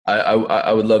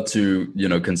I would love to,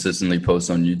 consistently post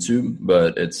on YouTube,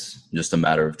 but it's just a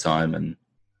matter of time and,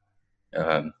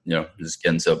 just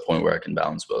getting to a point where I can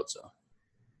balance both. So.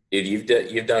 Dude,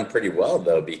 you've done pretty well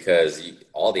though, because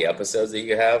all the episodes that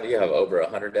you have over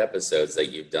 100 episodes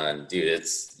that you've done. Dude,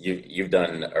 you've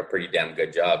done a pretty damn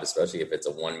good job, especially if it's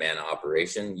a one-man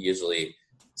operation. Usually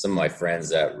some of my friends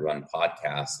that run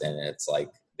podcasts, and it's like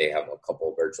they have a couple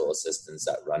of virtual assistants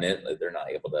that run it. Like, they're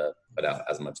not able to put out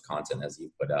as much content as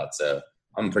you put out. So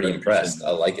I'm pretty impressed.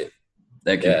 I like it.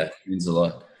 Thank you. It means a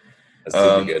lot. That's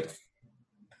super good.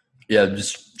 Yeah,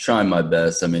 just trying my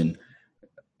best. I mean,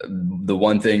 the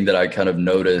one thing that I kind of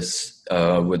notice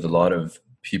with a lot of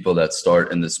people that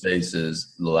start in the space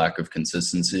is the lack of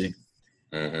consistency.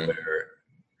 Mm-hmm.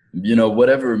 Where,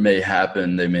 whatever may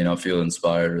happen, they may not feel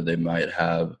inspired, or they might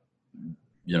have,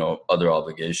 other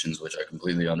obligations, which I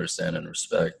completely understand and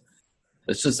respect.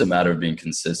 It's just a matter of being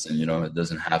consistent. It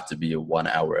doesn't have to be a 1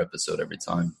 hour episode every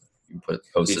time. You can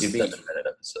post a 7-minute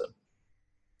episode.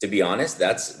 To be honest,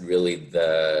 that's really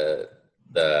the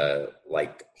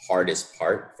like hardest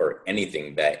part for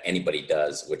anything that anybody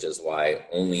does, which is why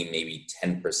only maybe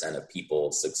 10% of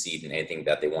people succeed in anything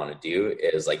that they want to do,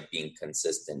 is like being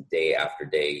consistent day after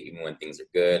day, even when things are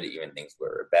good, even things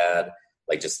were bad,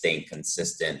 like just staying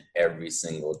consistent every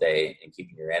single day and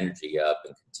keeping your energy up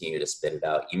and continue to spit it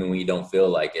out. Even when you don't feel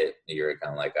like it, you're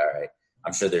kind of like, all right.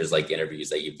 I'm sure there's like interviews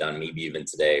that you've done, maybe even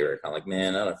today, where kind of like,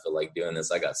 man, I don't feel like doing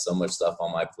this. I got so much stuff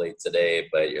on my plate today,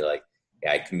 but you're like,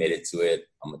 yeah, I committed to it.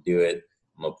 I'm going to do it.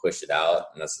 I'm going to push it out.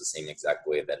 And that's the same exact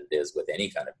way that it is with any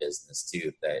kind of business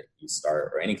too, that you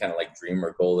start, or any kind of like dream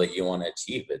or goal that you want to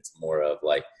achieve. It's more of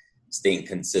like staying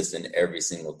consistent every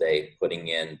single day, putting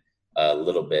in a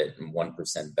little bit and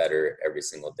 1% better every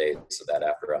single day, so that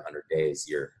after 100 days,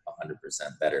 you're 100%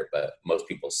 better. But most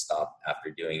people stop after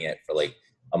doing it for like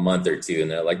a month or two,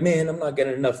 and they're like, man, I'm not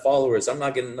getting enough followers. I'm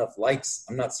not getting enough likes.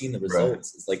 I'm not seeing the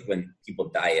results. Right. It's like when people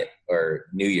diet, or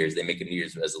New Year's, they make a New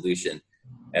Year's resolution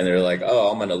and they're like, oh,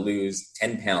 I'm going to lose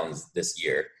 10 pounds this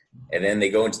year. And then they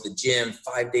go into the gym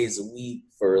 5 days a week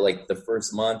for like the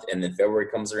first month. And then February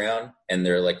comes around and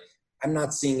they're like, I'm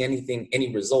not seeing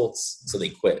any results. So they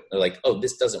quit. They're like, oh,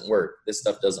 this doesn't work. This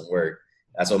stuff doesn't work.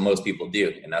 That's what most people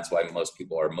do. And that's why most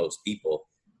people are most people.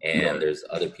 And there's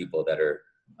other people that are,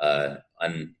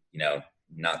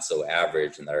 not so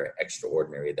average, and that are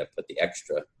extraordinary, that put the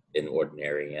extra in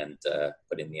ordinary and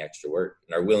put in the extra work,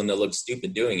 and are willing to look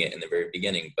stupid doing it in the very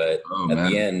beginning. But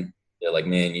the end, they're like,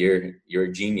 man, you're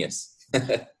a genius.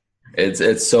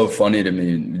 It's so funny to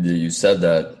me that you said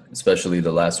that, especially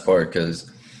the last part,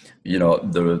 because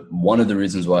one of the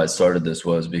reasons why I started this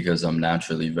was because I'm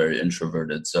naturally very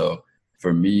introverted. So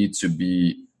for me to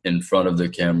be in front of the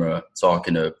camera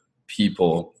talking to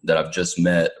people that I've just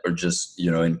met or just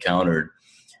encountered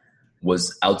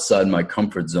was outside my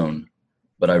comfort zone.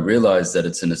 But I realized that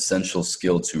it's an essential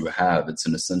skill to have. It's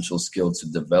an essential skill to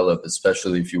develop,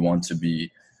 especially if you want to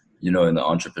be, in the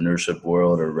entrepreneurship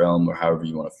world or realm, or however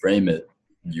you want to frame it.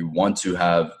 You want to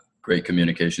have great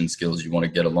communication skills. You want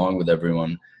to get along with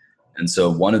everyone. And so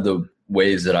one of the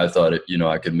ways that I thought,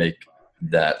 I could make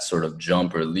that sort of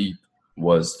jump or leap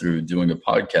was through doing a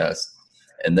podcast.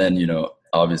 And then,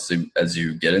 obviously, as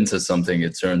you get into something,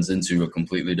 it turns into a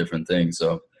completely different thing.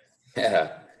 So,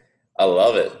 yeah, I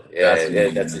love it.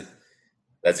 Yeah,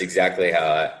 that's exactly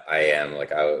how I am.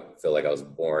 Like, I feel like I was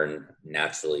born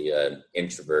naturally an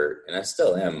introvert, and I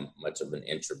still am much of an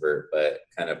introvert, but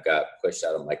kind of got pushed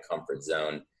out of my comfort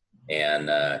zone and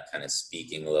kind of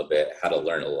speaking a little bit, how to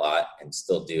learn a lot, and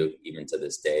still do even to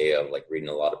this day, of like reading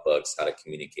a lot of books, how to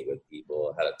communicate with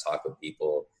people, how to talk with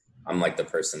people. I'm like the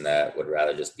person that would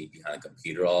rather just be behind a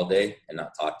computer all day and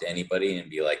not talk to anybody, and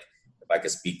be like, if I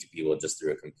could speak to people just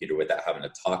through a computer without having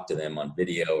to talk to them on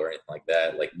video or anything like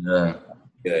that, like,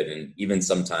 good. And even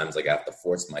sometimes, like, I have to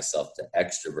force myself to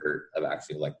extrovert of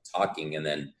actually like talking, and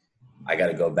then I got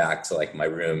to go back to like my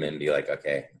room and be like,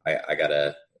 okay, I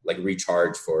gotta like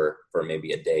recharge for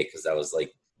maybe a day, because that was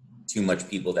like too much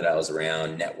people that I was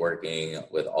around, networking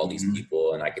with all these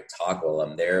people, and I could talk while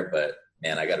I'm there, but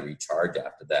man, I got to recharge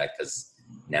after that, because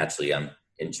naturally I'm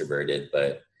introverted.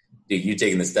 But dude, you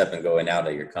taking the step and going out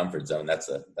of your comfort zone, that's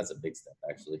a big step,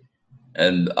 actually.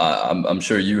 And I'm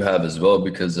sure you have as well,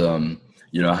 because I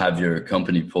have your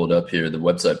company pulled up here, the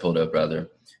website pulled up rather,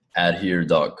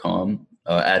 adhere.com,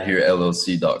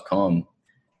 adherellc.com.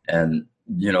 And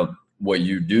what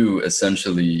you do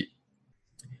essentially,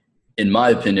 in my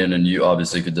opinion, and you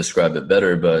obviously could describe it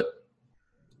better, but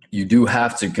you do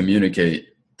have to communicate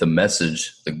the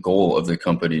message, the goal of the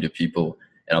company to people.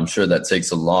 And I'm sure that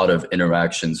takes a lot of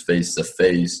interactions face to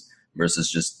face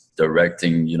versus just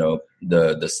directing,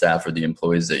 the staff or the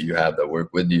employees that you have that work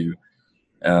with you.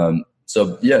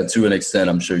 So yeah, to an extent,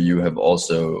 I'm sure you have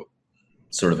also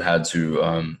sort of had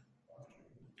to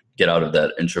get out of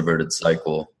that introverted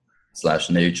cycle /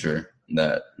 nature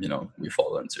that, we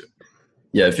fall into.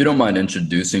 Yeah, if you don't mind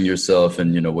introducing yourself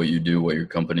and, what you do, what your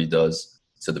company does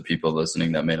to the people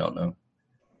listening that may not know.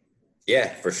 Yeah,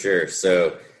 for sure.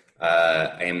 So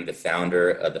I am the founder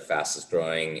of the fastest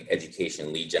growing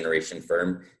education lead generation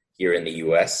firm here in the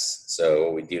US. So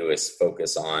what we do is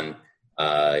focus on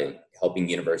helping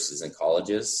universities and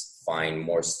colleges find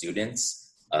more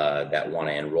students that want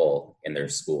to enroll in their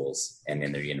schools and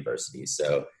in their universities.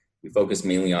 So we focus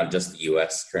mainly on just the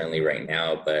US currently right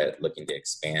now, but looking to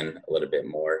expand a little bit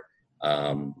more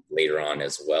later on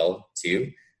as well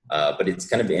too. But it's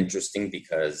kind of interesting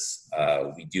because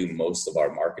we do most of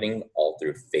our marketing all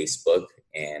through Facebook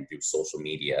and through social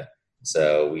media.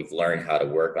 So we've learned how to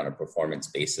work on a performance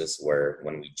basis where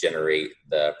when we generate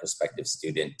the prospective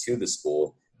student to the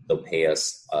school, they'll pay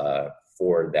us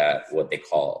for that, what they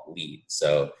call lead.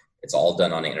 So it's all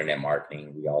done on internet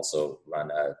marketing. We also run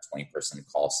a 20-person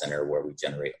call center where we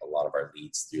generate a lot of our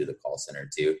leads through the call center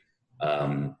too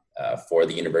for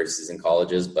the universities and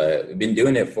colleges. But we've been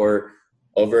doing it for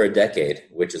over a decade,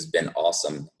 which has been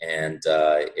awesome. And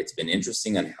it's been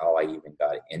interesting on how I even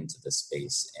got into the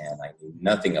space. And I knew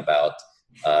nothing about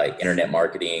internet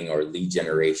marketing or lead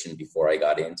generation before I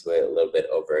got into it a little bit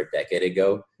over a decade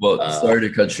ago. Well, sorry to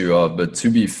cut you off, but to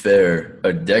be fair,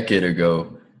 a decade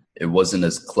ago, it wasn't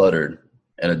as cluttered.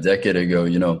 And a decade ago,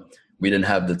 we didn't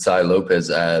have the Tai Lopez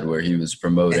ad where he was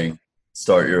promoting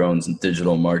start your own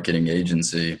digital marketing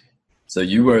agency. So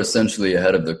you were essentially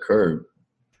ahead of the curve.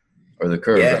 Or the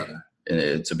curve,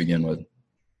 rather, to begin with.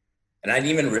 And I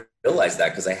didn't even realize that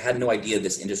because I had no idea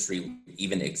this industry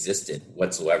even existed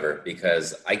whatsoever,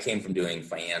 because I came from doing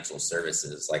financial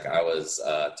services. Like I was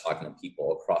talking to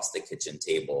people across the kitchen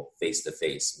table, face to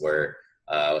face, where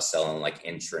I was selling like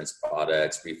insurance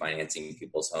products, refinancing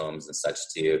people's homes and such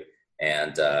too.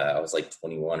 And I was like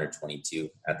 21 or 22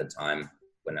 at the time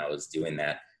when I was doing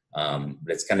that. But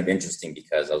it's kind of interesting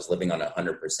because I was living on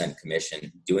 100%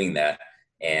 commission doing that.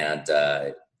 And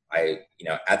I,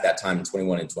 at that time,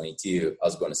 21 and 22, I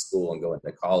was going to school and going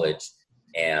to college,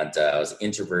 and I was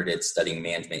introverted, studying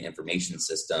management information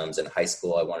systems. In high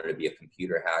school, I wanted to be a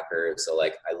computer hacker. So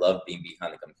like, I loved being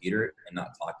behind the computer and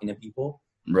not talking to people.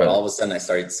 Right. But all of a sudden I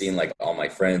started seeing like all my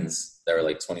friends that were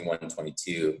like 21 and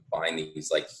 22 buying these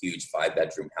like huge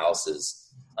 5-bedroom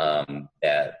houses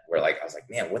that were like, I was like,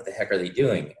 man, what the heck are they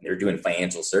doing? And they're doing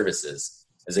financial services.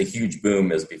 There's a huge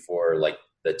boom as before like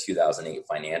the 2008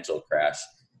 financial crash.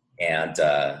 And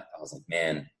I was like,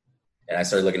 man, and I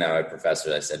started looking at my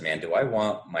professor. I said, man, do I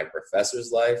want my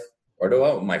professor's life or do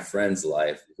I want my friend's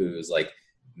life who's like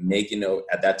making,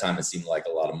 at that time, it seemed like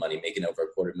a lot of money, making over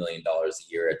 $250,000 a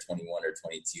year at 21 or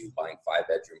 22, buying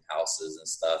 5-bedroom houses and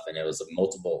stuff. And it was a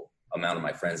multiple amount of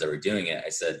my friends that were doing it. I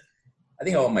said, I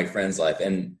think I want my friend's life.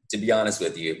 And to be honest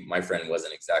with you, my friend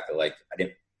wasn't exactly like, I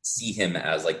didn't see him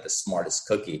as like the smartest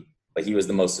cookie, but he was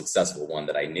the most successful one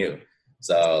that I knew.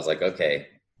 So I was like, okay,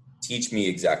 teach me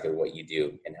exactly what you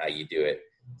do and how you do it.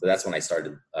 So that's when I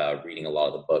started reading a lot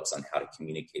of the books on how to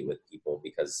communicate with people,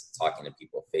 because talking to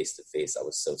people face to face, I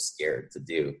was so scared to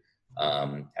do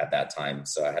at that time.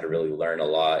 So I had to really learn a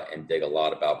lot and dig a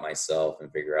lot about myself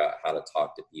and figure out how to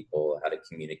talk to people, how to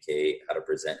communicate, how to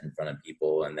present in front of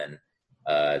people. And then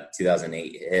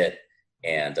 2008 hit.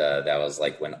 And that was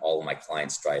like when all of my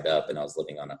clients dried up and I was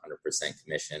living on 100%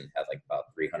 commission, had like about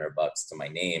 $300 to my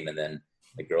name. And then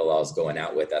the girl I was going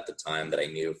out with at the time that I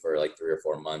knew for like 3 or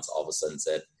 4 months, all of a sudden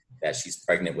said that she's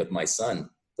pregnant with my son.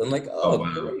 So I'm like, oh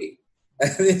wow. Great.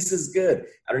 This is good.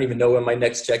 I don't even know when my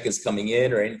next check is coming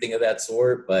in or anything of that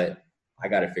sort, but I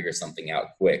got to figure something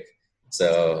out quick.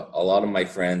 So a lot of my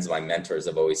friends, my mentors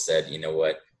have always said, you know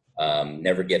what?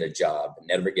 Never get a job,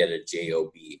 never get a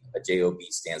JOB. A JOB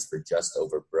stands for just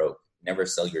over broke. Never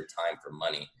sell your time for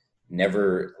money.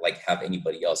 Never like have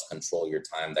anybody else control your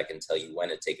time that can tell you when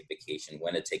to take a vacation,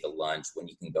 when to take a lunch, when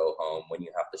you can go home, when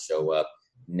you have to show up.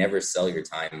 Never sell your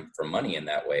time for money in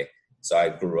that way. So I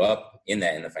grew up in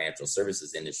the financial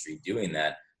services industry doing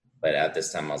that. But at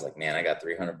this time I was like, man, I got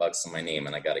 $300 to my name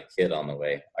and I got a kid on the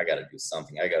way. I got to do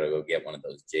something. I got to go get one of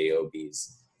those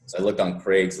JOBs. So I looked on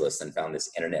Craigslist and found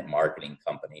this internet marketing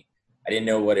company. I didn't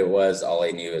know what it was. All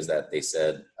I knew is that they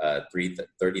said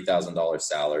 $30,000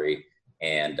 salary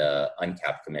and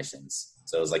uncapped commissions.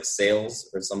 So it was like sales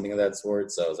or something of that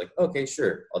sort. So I was like, okay,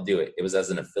 sure, I'll do it. It was as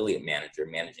an affiliate manager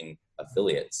managing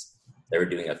affiliates. They were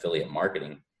doing affiliate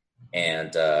marketing.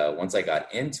 And once I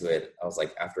got into it, I was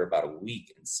like, after about a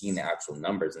week and seeing the actual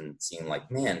numbers and seeing like,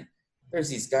 man, there's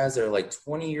these guys that are like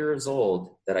 20 years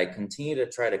old that I continue to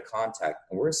try to contact,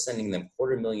 and we're sending them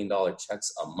 $250,000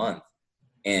 checks a month.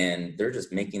 And they're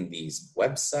just making these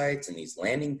websites and these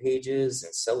landing pages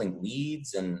and selling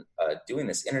leads and doing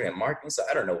this internet marketing. So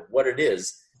I don't know what it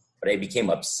is, but I became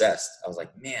obsessed. I was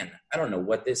like, man, I don't know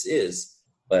what this is,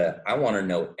 but I want to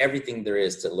know everything there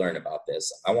is to learn about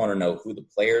this. I want to know who the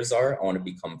players are. I want to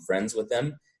become friends with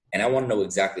them. And I want to know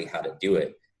exactly how to do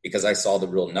it, because I saw the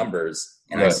real numbers,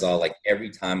 and right. I saw like every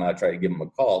time I try to give them a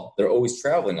call, they're always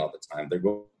traveling all the time. They're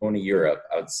going to Europe.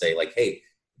 I would say like, hey,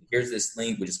 here's this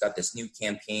link. We just got this new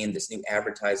campaign, this new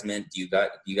advertisement. Do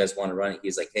you guys want to run it?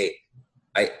 He's like, hey,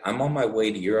 I'm on my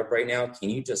way to Europe right now. Can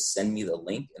you just send me the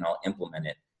link and I'll implement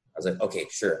it? I was like, okay,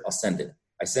 sure. I'll send it.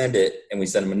 I send it, and we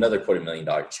send him another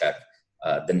 $250,000 check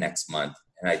the next month.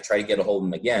 And I try to get a hold of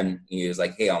him again. He was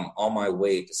like, hey, I'm on my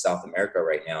way to South America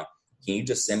right now. Can you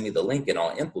just send me the link and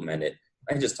I'll implement it?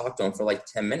 I just talked to him for like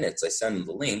 10 minutes. I sent him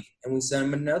the link, and we sent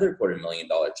him another $250,000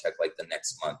 check like the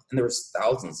next month. And there was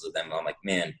thousands of them. And I'm like,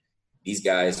 man, these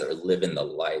guys are living the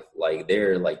life. Like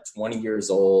they're like 20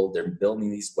 years old. They're building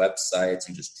these websites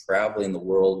and just traveling the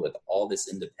world with all this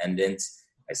independence.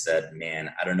 I said,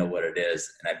 man, I don't know what it is.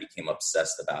 And I became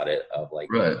obsessed about it, of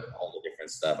like right. all the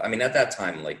different stuff. I mean, at that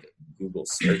time, like Google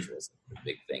search was a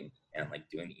big thing, and like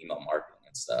doing email marketing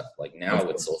and stuff. Like now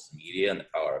with social media and the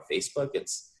power of Facebook,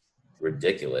 it's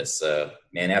ridiculous.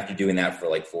 Man, after doing that for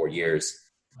like 4 years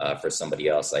for somebody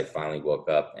else, I finally woke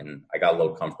up and I got a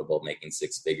little comfortable making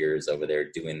 6 figures over there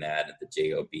doing that at the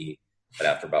JOB. But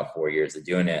after about 4 years of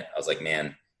doing it, I was like,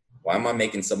 man, why am I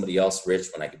making somebody else rich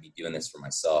when I could be doing this for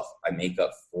myself? I make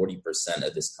up 40%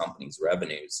 of this company's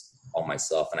revenues all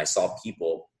myself. And I saw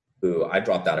people who, I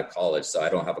dropped out of college, so I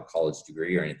don't have a college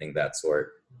degree or anything of that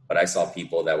sort. But I saw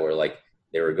people that were like,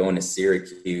 they were going to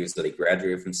Syracuse, so they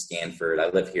graduated from Stanford. I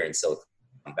live here in Silicon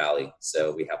Valley,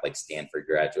 so we have like Stanford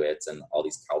graduates and all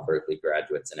these Cal Berkeley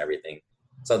graduates and everything.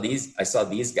 So I saw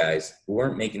these guys who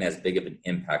weren't making as big of an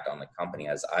impact on the company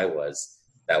as I was,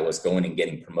 that was going and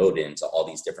getting promoted into all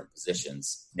these different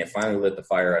positions. And it finally lit the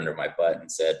fire under my butt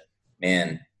and said,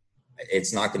 man,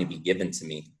 it's not going to be given to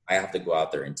me. I have to go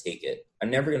out there and take it. I'm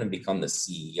never going to become the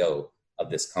CEO of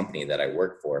this company that I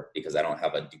work for because I don't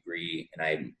have a degree, and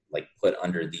I'm like put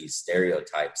under these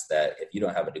stereotypes that if you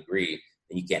don't have a degree,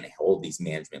 then you can't hold these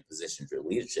management positions or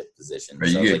leadership positions. Right,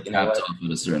 so you get capped off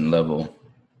at a certain level.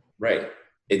 Right.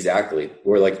 Exactly.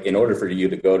 We're like, in order for you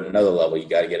to go to another level, you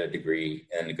got to get a degree,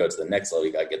 and to go to the next level,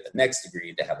 you got to get the next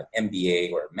degree to have an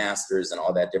MBA or a master's and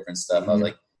all that different stuff. Mm-hmm. I was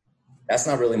like, that's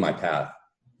not really my path.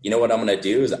 You know what I'm going to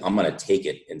do is I'm going to take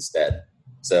it instead.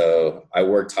 So I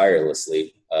worked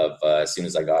tirelessly as soon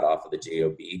as I got off of the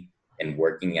JOB, and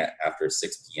working after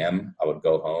 6 p.m., I would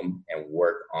go home and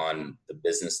work on the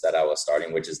business that I was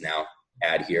starting, which is now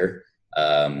Ad Here,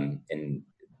 and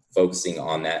focusing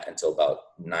on that until about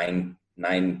 9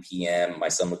 p.m. My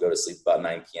son would go to sleep about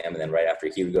 9 p.m. And then right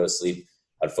after he would go to sleep,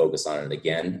 I'd focus on it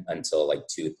again until like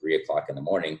 2, 3 o'clock in the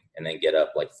morning, and then get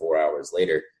up like 4 hours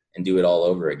later and do it all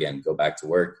over again. Go back to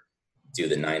work, do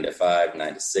the 9 to 5,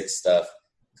 9 to 6 stuff,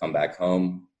 come back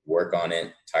home, work on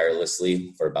it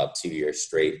tirelessly for about 2 years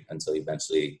straight until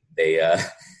eventually they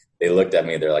looked at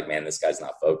me. They're like, man, this guy's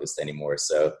not focused anymore.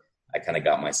 So I kind of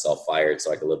got myself fired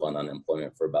so I could live on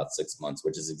unemployment for about 6 months,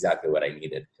 which is exactly what I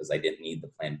needed because I didn't need the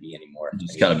plan B anymore. You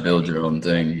just kind of build your own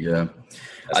thing. Yeah.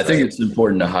 I think it's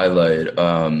important to highlight,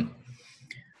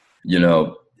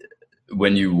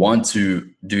 when you want to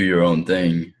do your own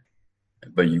thing,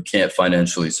 but you can't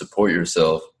financially support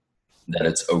yourself, that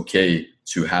it's okay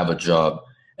to have a job.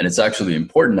 And it's actually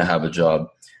important to have a job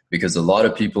because a lot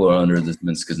of people are under this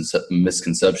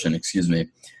misconception,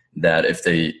 that if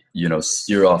they,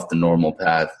 steer off the normal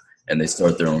path and they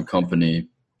start their own company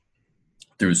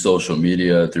through social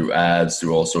media, through ads,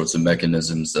 through all sorts of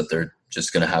mechanisms, that they're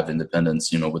just going to have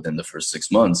independence, within the first 6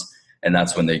 months. And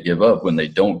that's when they give up, when they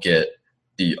don't get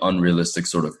the unrealistic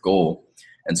sort of goal.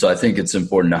 And so I think it's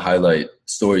important to highlight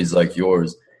stories like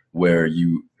yours where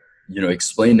you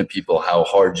explain to people how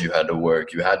hard you had to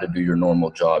work. You had to do your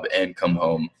normal job and come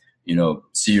home,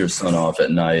 see your son off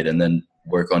at night and then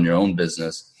work on your own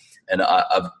business. And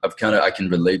I can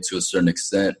relate to a certain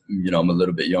extent. I'm a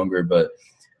little bit younger, but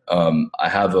I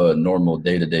have a normal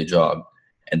day-to-day job.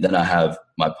 And then I have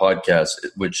my podcast,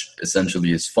 which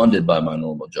essentially is funded by my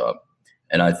normal job.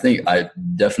 And I think I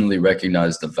definitely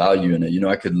recognize the value in it.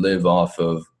 I could live off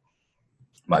of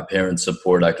my parents'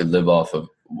 support. I could live off of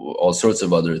all sorts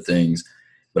of other things,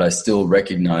 but I still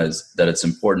recognize that it's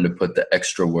important to put the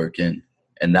extra work in.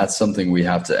 And that's something we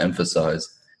have to emphasize,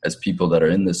 as people that are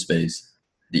in this space,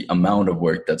 the amount of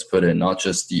work that's put in, not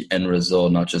just the end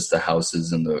result, not just the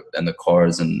houses and the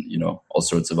cars and, you know, all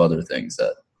sorts of other things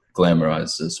that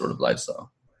glamorize this sort of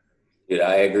lifestyle. Dude,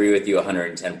 I agree with you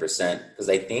 110% because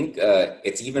I think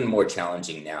it's even more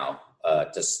challenging now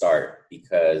to start,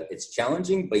 because it's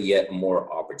challenging, but yet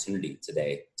more opportunity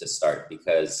today to start,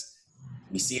 because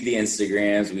we see the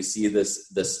Instagrams, we see this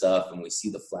stuff, and we see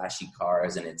the flashy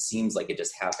cars, and it seems like it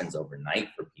just happens overnight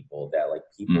for people, that like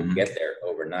people get there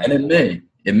overnight. And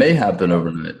it may happen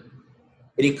overnight.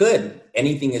 But it could.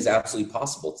 Anything is absolutely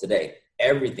possible today.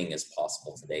 Everything is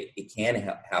possible today. It can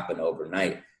happen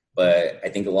overnight. But I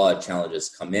think a lot of challenges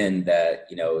come in that,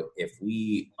 you know, if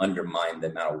we undermine the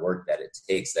amount of work that it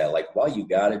takes, that like while you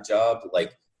got a job,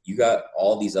 like you got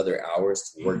all these other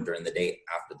hours to work during the day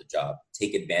after the job.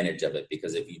 Take advantage of it,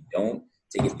 because if you don't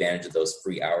take advantage of those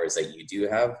free hours that you do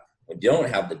have, when you don't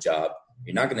have the job,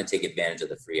 you're not going to take advantage of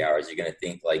the free hours. You're going to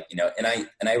think like, you know, and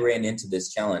I ran into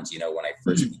this challenge, you know, when I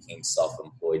first became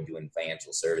self-employed doing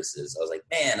financial services. I was like,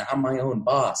 man, I'm my own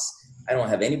boss. I don't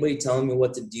have anybody telling me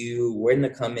what to do, when to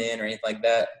come in or anything like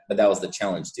that. But that was the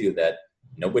challenge too, that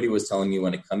nobody was telling me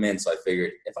when to come in. So I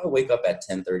figured if I wake up at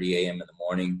 10:30 a.m. in the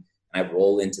morning and I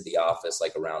roll into the office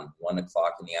like around 1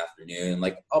 o'clock in the afternoon,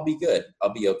 like I'll be good.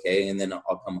 I'll be okay. And then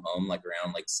I'll come home like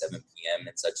around like 7 p.m.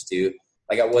 and such too.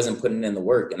 Like I wasn't putting in the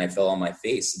work and I fell on my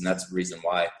face. And that's the reason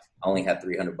why I only had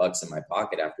 $300 in my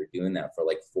pocket after doing that for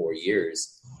like 4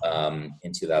 years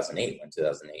in 2008, when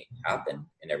 2008 happened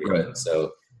and everything. Right.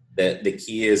 So the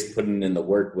key is putting in the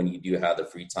work when you do have the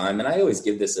free time. And I always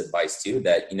give this advice too,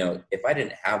 that, you know, if I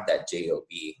didn't have that job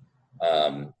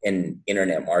in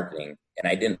internet marketing and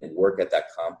I didn't work at that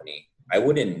company, I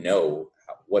wouldn't know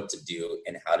what to do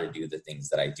and how to do the things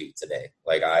that I do today.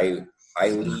 Like I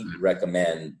highly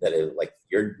recommend that if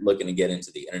you're looking to get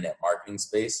into the internet marketing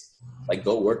space, like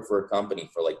go work for a company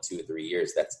for like 2 or 3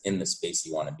 years that's in the space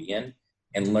you want to be in,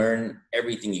 and learn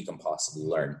everything you can possibly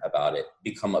learn about it,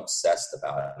 become obsessed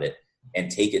about it, and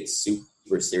take it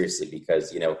super seriously.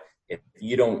 Because, you know, if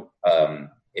you don't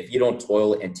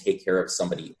toil and take care of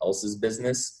somebody else's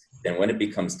business, then when it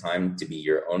becomes time to be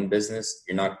your own business,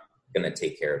 you're not going to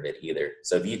take care of it either.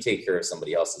 So if you take care of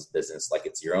somebody else's business like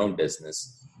it's your own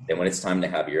business, then when it's time to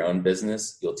have your own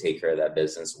business, you'll take care of that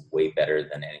business way better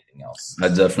than anything else. I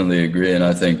definitely agree. And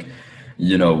I think,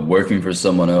 you know, working for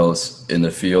someone else in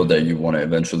the field that you want to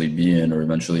eventually be in, or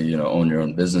eventually, you know, own your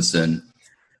own business in,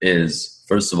 is,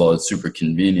 first of all, it's super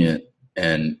convenient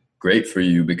and great for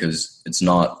you because it's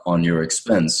not on your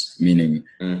expense, meaning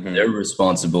they're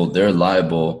responsible, they're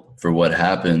liable for what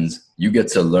happens. You get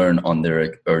to learn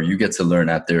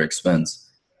at their expense,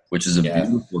 which is a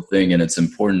beautiful thing. And it's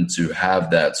important to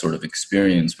have that sort of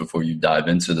experience before you dive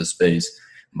into the space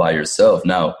by yourself.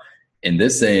 Now, in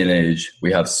this day and age,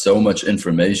 we have so much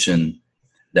information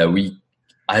that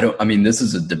this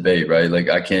is a debate, right? Like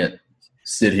I can't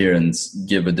sit here and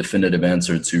give a definitive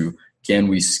answer to, can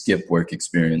we skip work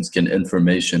experience? Can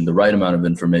the right amount of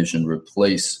information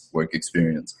replace work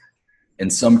experience?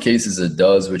 In some cases it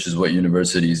does, which is what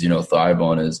universities, you know, thrive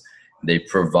on, is they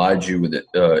provide you with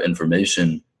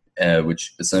information,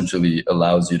 which essentially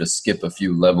allows you to skip a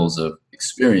few levels of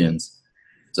experience.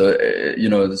 So, you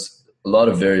know, there's a lot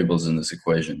of variables in this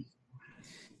equation.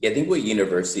 Yeah, I think what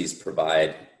universities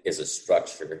provide is a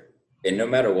structure. And no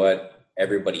matter what,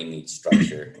 everybody needs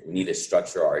structure. We need to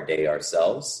structure our day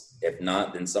ourselves. If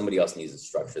not, then somebody else needs to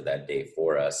structure that day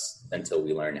for us until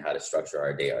we learn how to structure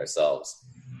our day ourselves.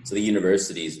 So the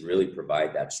universities really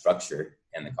provide that structure,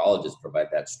 and the colleges provide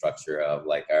that structure of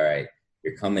like, all right,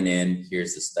 you're coming in,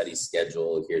 here's the study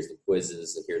schedule, here's the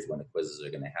quizzes, here's when the quizzes are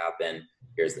going to happen,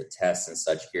 here's the tests and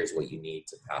such, here's what you need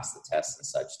to pass the tests and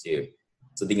such too.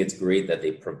 So I think it's great that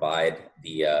they provide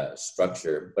the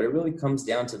structure, but it really comes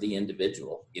down to the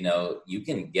individual. You know, you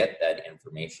can get that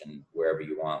information wherever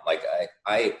you want. Like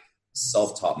I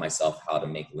self-taught myself how to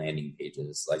make landing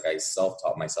pages. Like I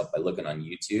self-taught myself by looking on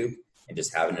YouTube and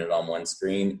just having it on one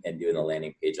screen and doing the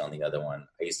landing page on the other one.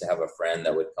 I used to have a friend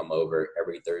that would come over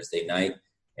every Thursday night,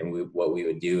 and what we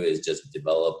would do is just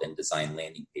develop and design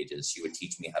landing pages. She would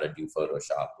teach me how to do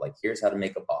Photoshop. Like, here's how to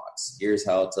make a box. Here's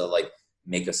how to like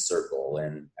make a circle.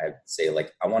 And I'd say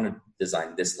like, I want to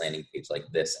design this landing page like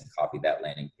this and copy that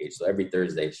landing page. So every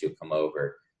Thursday she would come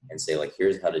over and say like,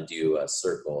 here's how to do a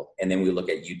circle. And then we look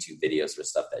at YouTube videos for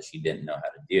stuff that she didn't know how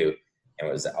to do. And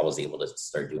I was able to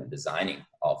start doing designing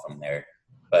all from there.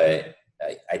 But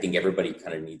I think everybody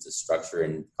kind of needs a structure,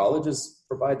 and colleges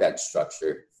provide that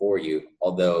structure for you.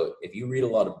 Although if you read a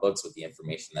lot of books with the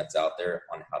information that's out there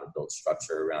on how to build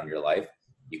structure around your life,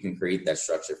 you can create that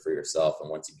structure for yourself. And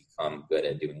once you become good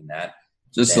at doing that,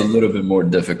 just a little bit more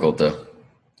difficult though.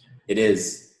 It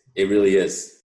is. It really is.